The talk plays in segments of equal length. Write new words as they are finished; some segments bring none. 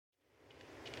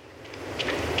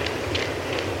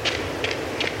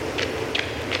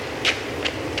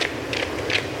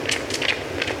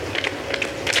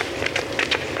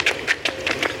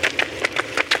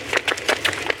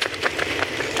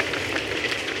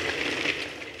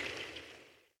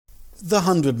The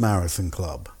 100 Marathon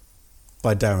Club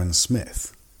by Darren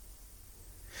Smith.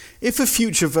 If a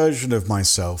future version of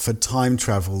myself had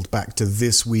time-travelled back to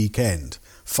this weekend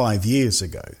 5 years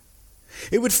ago,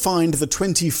 it would find the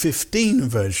 2015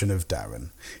 version of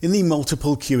Darren in the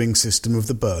multiple queuing system of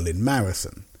the Berlin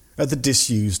Marathon at the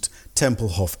disused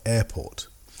Tempelhof Airport,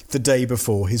 the day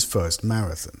before his first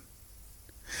marathon.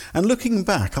 And looking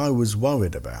back, I was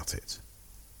worried about it.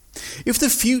 If the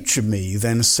future me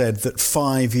then said that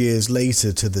 5 years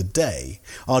later to the day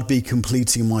I'd be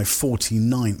completing my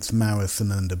 49th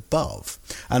marathon and above,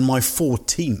 and my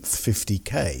 14th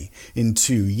 50k in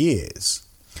 2 years,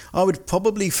 I would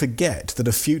probably forget that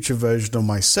a future version of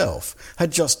myself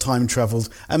had just time-travelled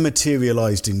and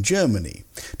materialised in Germany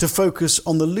to focus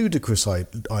on the ludicrous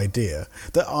idea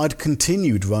that I'd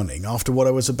continued running after what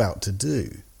I was about to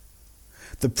do.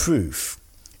 The proof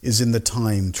is in the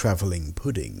time-travelling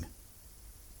pudding.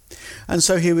 And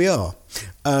so here we are,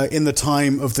 in the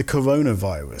time of the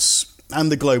coronavirus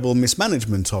and the global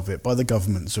mismanagement of it by the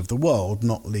governments of the world,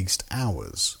 not least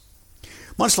ours.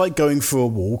 Much like going for a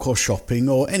walk or shopping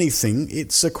or anything,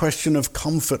 it's a question of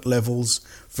comfort levels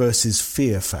versus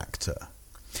fear factor.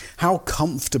 How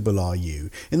comfortable are you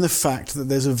in the fact that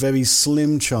there's a very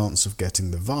slim chance of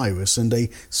getting the virus and a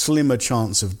slimmer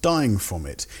chance of dying from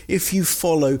it if you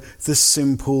follow the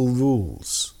simple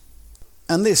rules?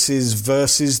 And this is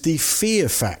versus the fear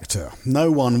factor.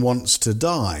 No one wants to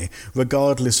die,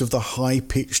 regardless of the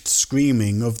high-pitched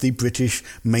screaming of the British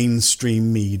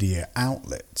mainstream media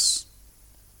outlets.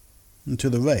 And to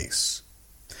the race.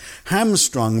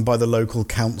 Hamstrung by the local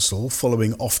council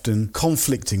following often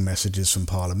conflicting messages from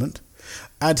Parliament,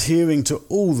 adhering to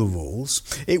all the rules,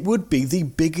 it would be the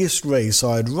biggest race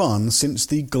I'd run since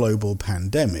the global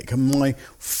pandemic, and my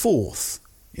fourth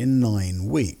in 9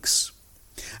 weeks.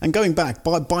 And going back,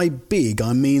 by big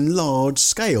I mean large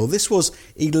scale. This was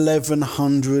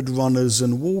 1,100 runners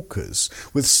and walkers,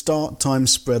 with start time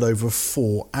spread over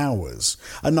 4 hours,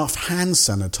 enough hand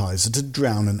sanitizer to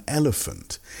drown an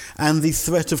elephant, and the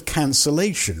threat of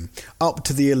cancellation up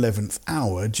to the 11th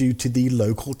hour due to the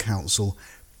local council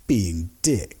being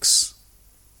dicks.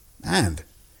 And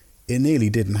it nearly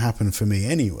didn't happen for me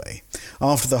anyway.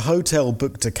 After the hotel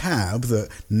booked a cab that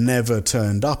never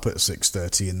turned up at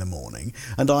 6:30 in the morning,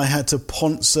 and I had to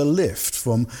ponce a lift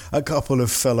from a couple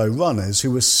of fellow runners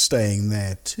who were staying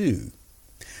there too,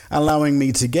 allowing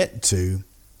me to get to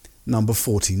number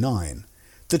 49,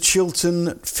 the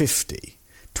Chiltern 50,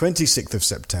 26th of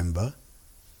September,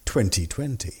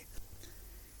 2020.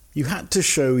 You had to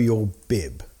show your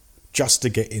bib just to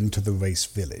get into the race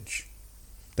village.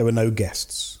 There were no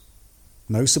guests.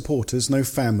 No supporters, no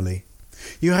family.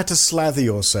 You had to slather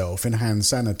yourself in hand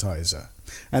sanitizer,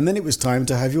 and then it was time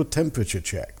to have your temperature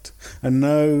checked. And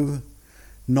no,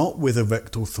 not with a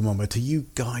rectal thermometer. You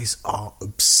guys are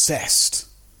obsessed.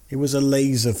 It was a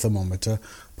laser thermometer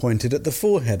pointed at the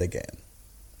forehead again.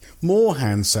 More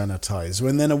hand sanitizer,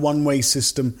 and then a one-way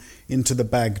system into the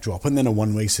bag drop, and then a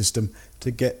one-way system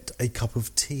to get a cup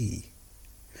of tea.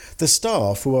 The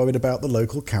staff were worried about the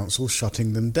local council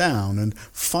shutting them down and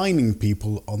fining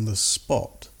people on the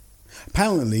spot.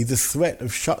 Apparently the threat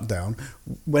of shutdown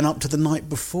went up to the night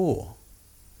before.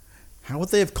 How would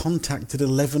they have contacted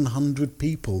 1,100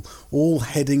 people all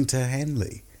heading to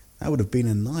Henley? That would have been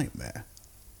a nightmare.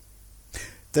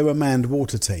 There were manned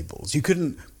water tables. You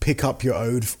couldn't pick up your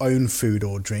own food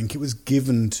or drink. It was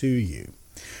given to you.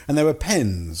 And there were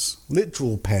pens,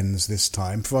 literal pens this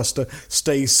time, for us to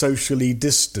stay socially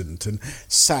distant and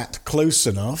sat close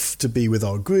enough to be with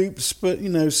our groups, but,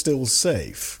 still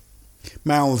safe.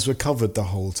 Mouths were covered the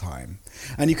whole time,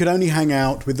 and you could only hang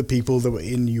out with the people that were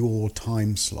in your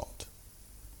time slot.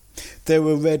 There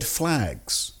were red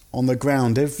flags on the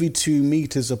ground every 2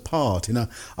 meters apart in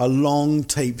a long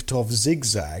taped-off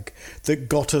zigzag that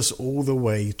got us all the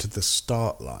way to the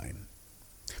start line.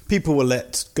 People were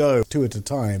let go 2 at a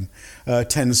time,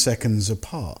 10 seconds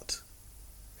apart.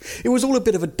 It was all a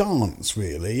bit of a dance,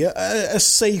 really. A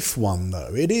safe one,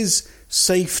 though. It is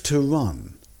safe to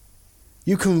run.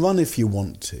 You can run if you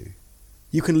want to.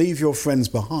 You can leave your friends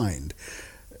behind,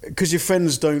 because your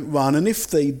friends don't run, and if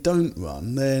they don't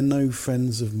run, they're no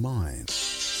friends of mine.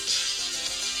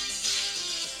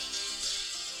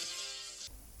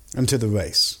 And to the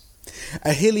race.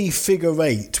 A hilly figure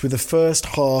 8 with the first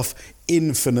half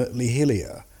infinitely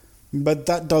hillier. But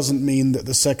that doesn't mean that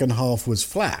the second half was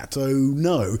flat. Oh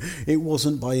no, it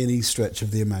wasn't by any stretch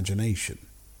of the imagination.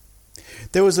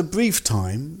 There was a brief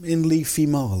time in leafy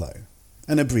Marlow,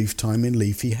 and a brief time in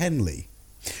leafy Henley,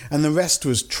 and the rest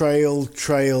was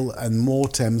trail, and more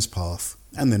Thames Path,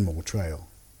 and then more trail.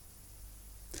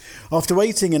 After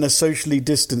waiting in a socially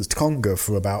distanced conga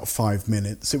for about 5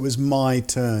 minutes, it was my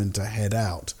turn to head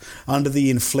out under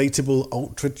the inflatable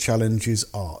Ultra Challenges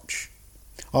arch,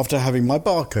 after having my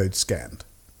barcode scanned.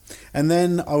 And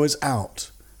then I was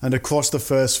out and across the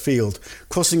first field,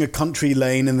 crossing a country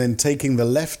lane and then taking the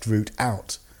left route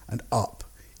out and up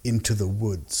into the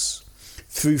woods,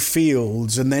 through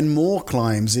fields and then more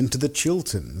climbs into the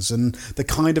Chilterns, and the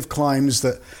kind of climbs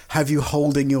that have you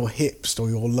holding your hips or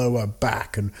your lower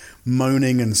back and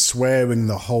moaning and swearing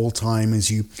the whole time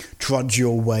as you trudge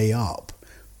your way up,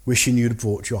 wishing you'd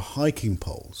brought your hiking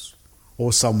poles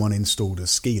or someone installed a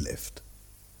ski lift.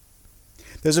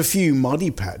 There's a few muddy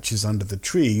patches under the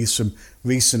trees from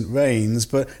recent rains,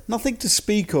 but nothing to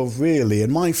speak of really,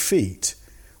 and my feet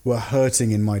were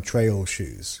hurting in my trail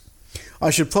shoes.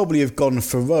 I should probably have gone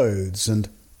for roads, and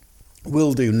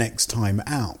will do next time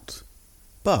out.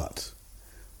 But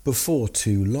before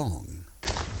too long.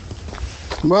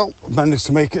 Well, managed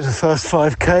to make it the first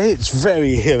 5k. It's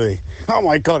very hilly. Oh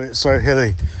my God, it's so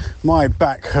hilly. My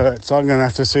back hurts. I'm going to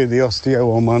have to see the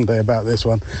osteo on Monday about this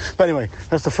one. But anyway,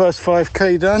 that's the first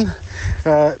 5k done.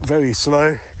 Very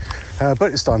slow,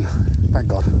 but it's done. Thank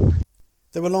God.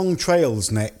 There were long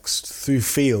trails next, through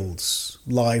fields,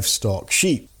 livestock,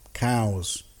 sheep,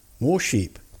 cows, more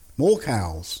sheep, more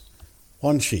cows,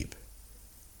 1 sheep,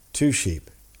 2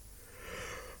 sheep,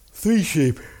 3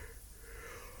 sheep,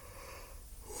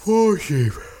 4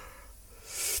 sheep.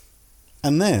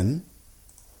 And then,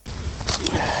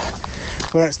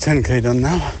 well, that's 10k done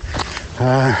now.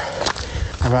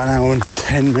 About an hour and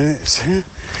 10 minutes.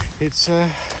 It's,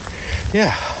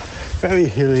 very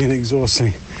hilly and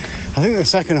exhausting. I think the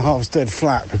second half's dead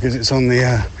flat because it's on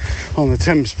the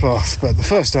Thames path, but the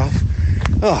first half,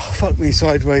 fuck me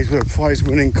sideways with a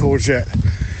prize-winning Courgette.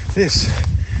 This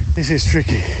is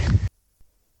tricky.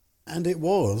 And it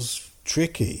was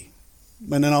tricky.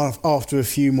 And then after a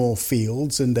few more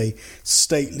fields and a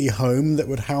stately home that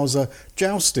would house a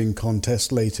jousting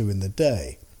contest later in the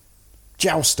day.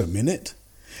 Joust a minute.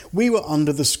 We were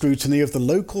under the scrutiny of the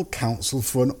local council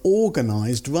for an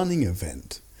organised running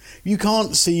event. You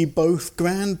can't see both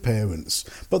grandparents,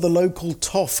 but the local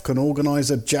toff can organise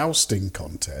a jousting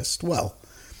contest. Well,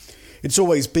 it's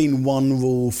always been one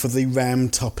rule for the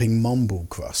ram-tupping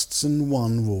mumble-crusts and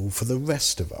one rule for the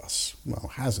rest of us.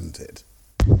 Well, hasn't it?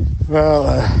 Well,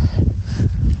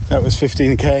 that was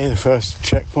 15k, the first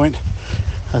checkpoint.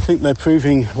 I think they're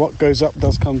proving what goes up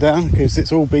does come down, because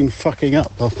it's all been fucking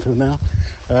up up till now.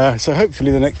 So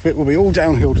hopefully the next bit will be all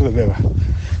downhill to the river.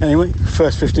 Anyway,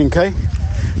 first 15k.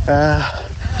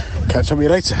 Catch up with you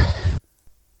later.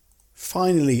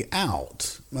 Finally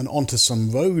out and onto some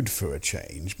road for a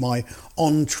change, my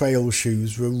on-trail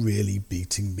shoes were really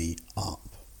beating me up.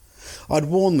 I'd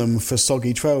worn them for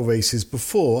soggy trail races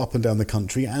before, up and down the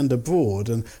country and abroad,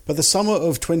 but the summer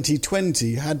of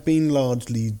 2020 had been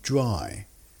largely dry.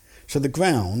 So the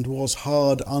ground was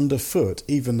hard underfoot,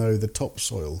 even though the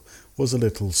topsoil was a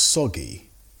little soggy.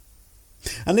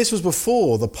 And this was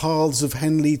before the paths of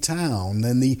Henley Town,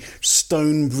 then the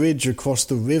stone bridge across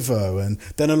the river, and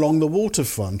then along the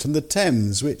waterfront and the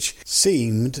Thames, which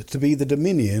seemed to be the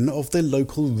dominion of the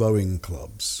local rowing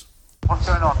clubs. What's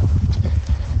going on?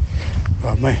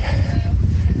 Well,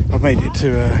 I've made it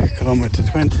to kilometre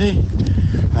 20.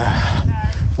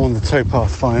 On the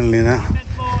towpath finally now,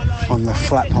 on the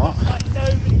flat part.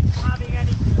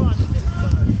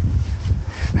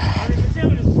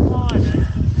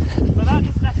 But that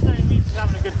doesn't necessarily mean she's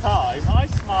having a good time. I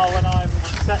smile when I'm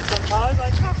upset sometimes.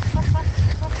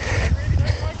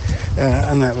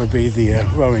 And that would be the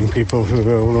rowing people who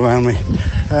are all around me.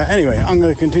 Anyway, I'm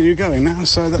going to continue going now,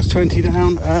 so that's 20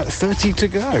 down, 30 to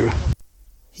go.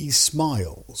 He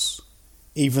smiles,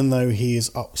 even though he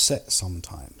is upset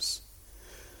sometimes.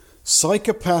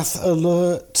 Psychopath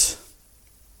alert.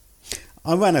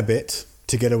 I ran a bit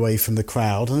to get away from the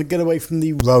crowd and get away from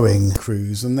the rowing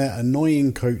crews and their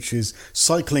annoying coaches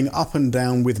cycling up and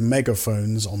down with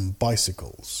megaphones on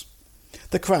bicycles.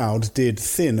 The crowd did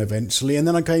thin eventually, and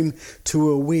then I came to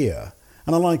a weir,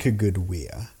 and I like a good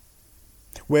weir,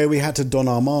 where we had to don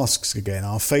our masks again,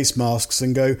 our face masks,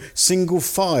 and go single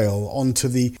file onto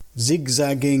the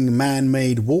zigzagging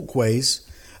man-made walkways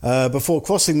before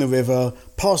crossing the river,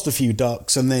 past a few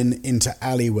ducks, and then into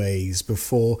alleyways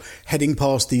before heading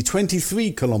past the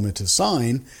 23-kilometre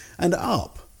sign and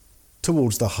up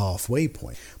towards the halfway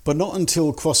point. But not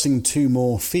until crossing 2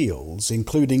 more fields,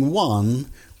 including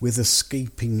one with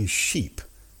escaping sheep.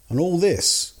 And all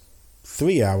this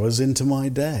 3 hours into my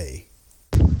day.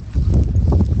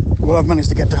 Well, I've managed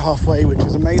to get to halfway, which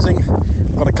is amazing.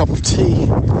 I've got a cup of tea.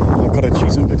 I've got a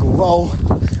cheese and pickle roll.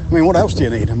 I mean, what else do you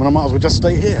need? I might as well just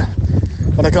stay here.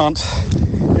 but I can't.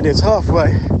 It is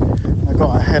halfway. I've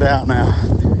got to head out now.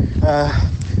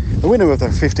 The winner of the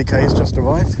 50k has just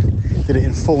arrived. Did it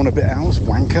in 4 and a bit hours,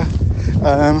 wanker.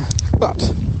 But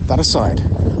that aside,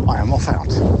 I am off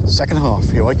out. Second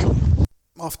half, here I come.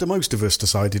 After most of us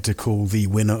decided to call the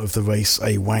winner of the race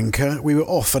a wanker, we were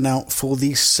off and out for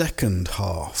the second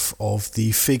half of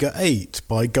the figure 8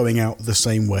 by going out the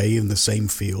same way in the same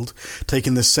field,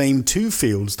 taking the same 2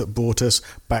 fields that brought us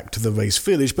back to the race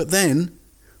village, but then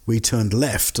we turned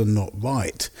left and not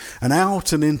right, and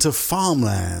out and into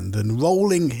farmland and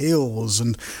rolling hills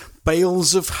and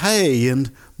bales of hay and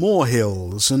more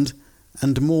hills and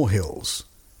more hills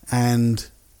and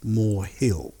more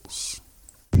hills.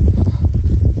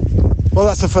 Well,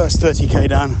 that's the first 30k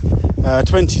done,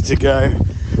 20 to go.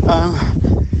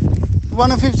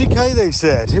 Run a 50k, they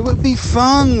said. It would be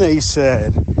fun, they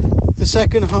said. The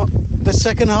second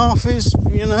half is,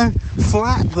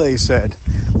 flat, they said.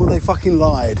 Well, they fucking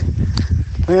lied.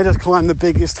 I just climbed the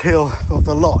biggest hill of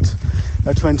the lot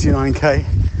at 29k,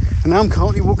 and now I'm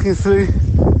currently walking through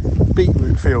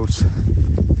beetroot fields.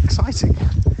 Exciting.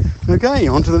 Okay,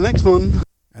 on to the next one.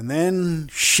 And then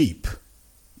sheep.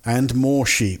 And more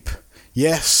sheep.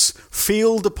 Yes,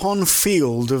 field upon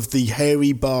field of the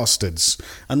hairy bastards,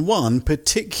 and one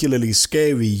particularly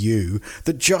scary ewe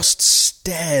that just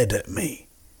stared at me.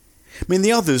 I mean,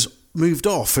 the others moved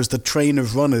off as the train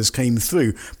of runners came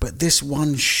through, but this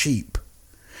one sheep,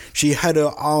 she had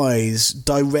her eyes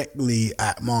directly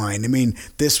at mine. I mean,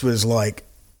 this was like,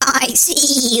 I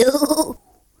see you.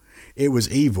 It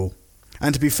was evil.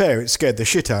 And to be fair, it scared the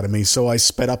shit out of me, so I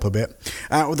sped up a bit,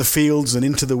 out of the fields and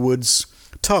into the woods.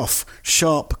 Tough,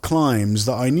 sharp climbs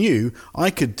that I knew I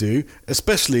could do,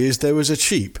 especially as there was a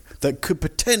sheep that could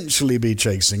potentially be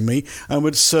chasing me and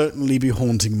would certainly be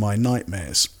haunting my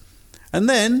nightmares. And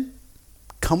then,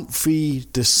 comfy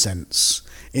descents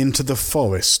into the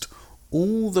forest,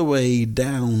 all the way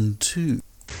down to...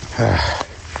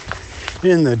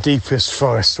 in the deepest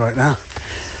forest right now.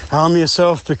 Arm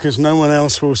yourself because no one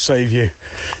else will save you.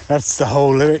 That's the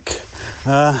whole lyric.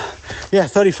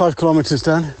 35 kilometres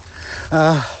done.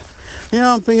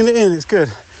 I'm bringing it in, it's good.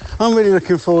 I'm really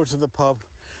looking forward to the pub.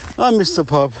 I miss the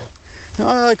pub.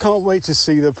 I can't wait to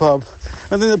see the pub.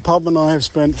 I think the pub and I have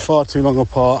spent far too long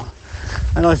apart,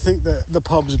 and I think that the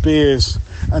pub's beers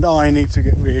and I need to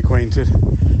get reacquainted.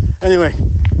 Anyway,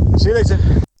 see you later.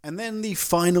 And then the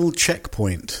final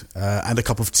checkpoint, and a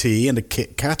cup of tea and a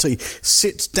Kit Kat. I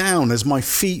sit down as my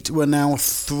feet were now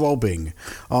throbbing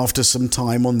after some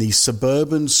time on the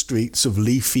suburban streets of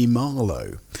leafy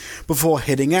Marlow, before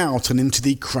heading out and into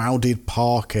the crowded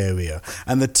park area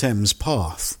and the Thames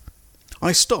Path.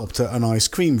 I stopped at an ice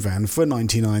cream van for a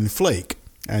 99 flake,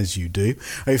 as you do.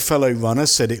 A fellow runner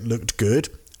said it looked good,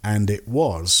 and it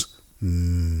was.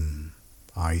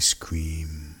 Ice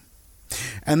cream.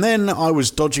 And then I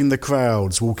was dodging the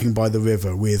crowds walking by the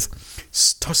river with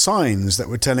signs that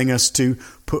were telling us to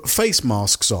put face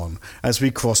masks on as we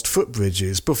crossed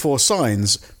footbridges, before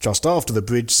signs just after the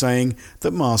bridge saying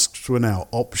that masks were now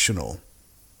optional.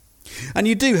 And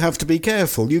you do have to be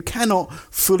careful. You cannot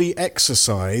fully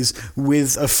exercise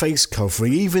with a face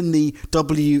covering. Even the the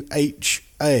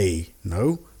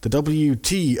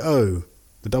WTO,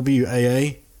 the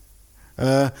WAA,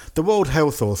 the World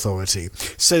Health Authority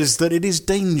says that it is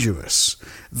dangerous,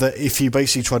 that if you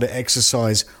basically try to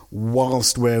exercise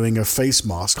whilst wearing a face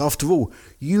mask, after all,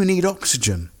 you need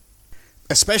oxygen.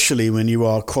 Especially when you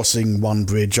are crossing one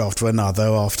bridge after another,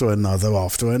 after another,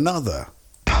 after another.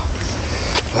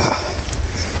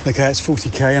 Okay, it's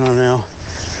 40k and I'm now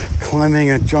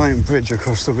climbing a giant bridge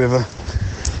across the river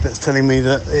that's telling me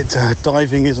that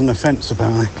diving is an offence,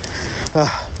 apparently.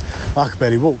 I could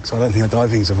barely walk, so I don't think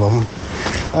diving's a problem.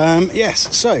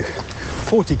 Yes, so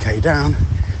 40k down,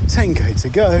 10k to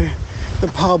go. The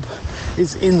pub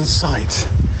is in sight.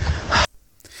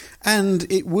 And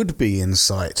it would be in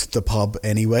sight, the pub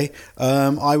anyway.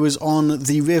 I was on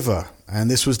the river,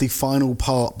 and this was the final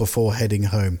part before heading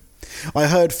home. I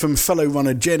heard from fellow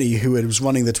runner Jenny, who was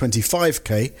running the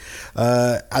 25k,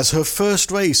 as her first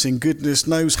race in goodness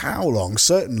knows how long,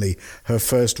 certainly her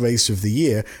first race of the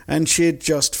year, and she had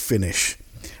just finished.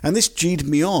 And this G'd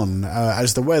me on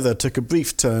as the weather took a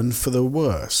brief turn for the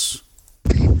worse.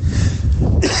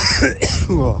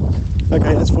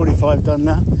 Okay, that's 45 done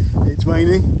now. It's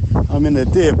raining. I'm in a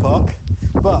deer park,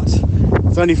 but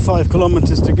it's only 5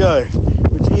 kilometres to go,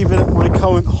 which even at my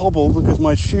current hobble, because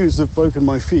my shoes have broken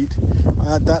my feet,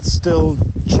 that's still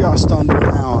just under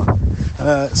an hour.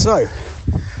 So,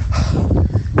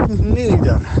 nearly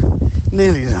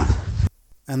done.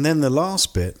 And then the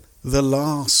last bit, the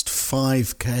last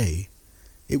 5k,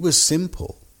 it was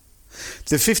simple.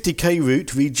 The 50k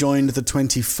route rejoined the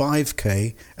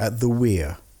 25k at the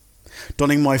Weir.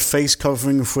 Donning my face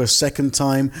covering for a second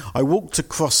time, I walked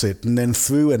across it and then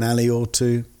through an alley or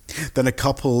two. Then a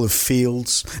couple of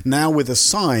fields, now with a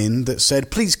sign that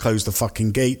said, "Please close the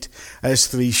fucking gate," as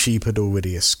 3 sheep had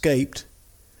already escaped.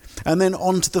 And then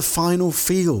onto the final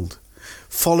field,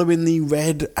 following the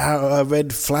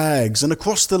red flags, and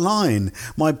across the line,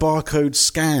 my barcode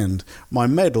scanned, my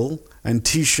medal and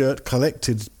t-shirt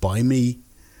collected by me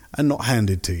and not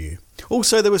handed to you.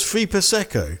 Also, there was free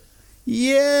Prosecco.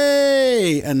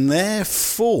 Yay! And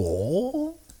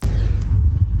therefore...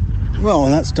 Well,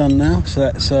 that's done now. So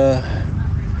that's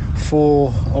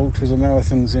 4 ultras and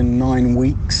marathons in 9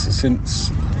 weeks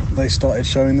since they started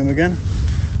showing them again.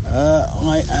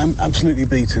 I am absolutely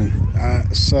beaten.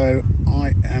 So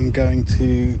I am going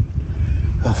to,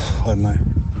 I don't know,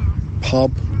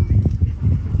 pub.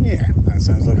 Yeah, that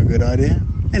sounds like a good idea.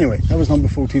 Anyway, that was number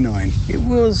 49. It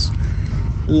was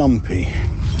lumpy.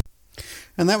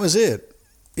 And that was it.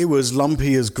 It was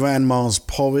lumpy as grandma's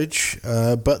porridge,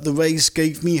 but the race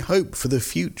gave me hope for the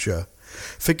future.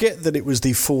 Forget that it was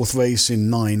the 4th race in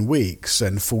 9 weeks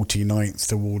and 49th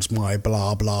towards my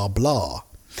blah blah blah.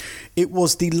 It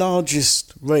was the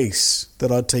largest race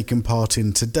that I'd taken part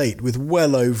in to date, with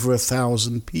well over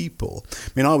 1,000 people. I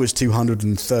mean, I was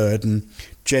 203rd and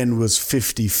Jen was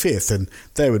 55th, and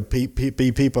there would be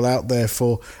people out there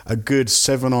for a good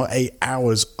 7 or 8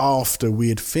 hours after we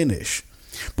had finished.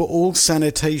 But all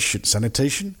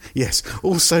sanitation? Yes,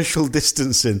 all social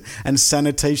distancing and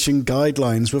sanitation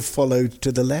guidelines were followed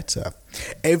to the letter.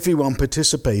 Everyone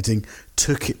participating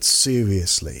took it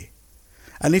seriously.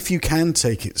 And if you can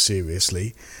take it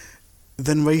seriously,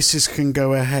 then races can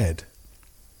go ahead.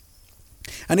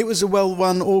 And it was a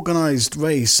well-run, organised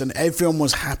race, and everyone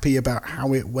was happy about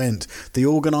how it went. The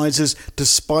organisers,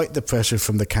 despite the pressure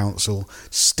from the council,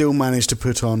 still managed to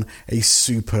put on a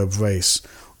superb race.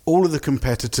 All of the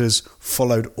competitors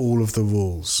followed all of the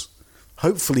rules.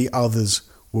 Hopefully others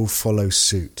will follow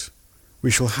suit.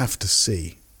 We shall have to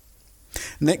see.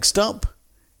 Next up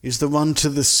is the Run to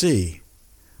the Sea,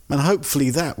 and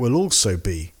hopefully that will also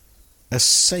be a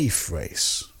safe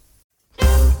race.